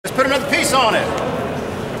face on it.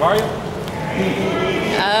 Are you?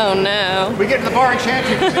 Oh no. We get to the bar and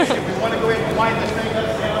chancery position. We want to go ahead and wind this thing up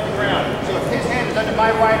down on the ground. So if his hand is under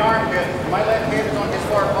my right armpit, my left hand is on his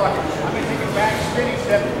far pocket. I'm going to take a back spinning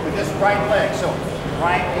step with this right leg. So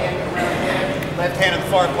right hand around head, left hand in the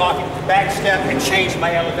far pocket, back step, and change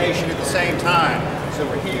my elevation at the same time. So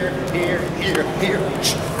we're here, here, here, here.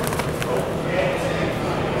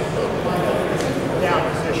 Down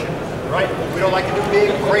position. Right? We don't like to do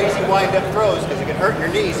big, crazy wind-up throws because it can hurt your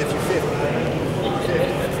knees if you're 50.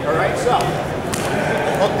 All right, so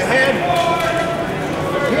hook the head.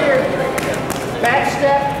 Here, back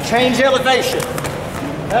step, change elevation.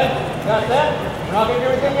 Okay, got that? We're not going to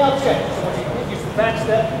do everything else yet. So when you use the back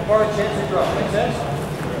step, forward, chancery drop. Make sense?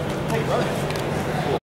 Hey, brother.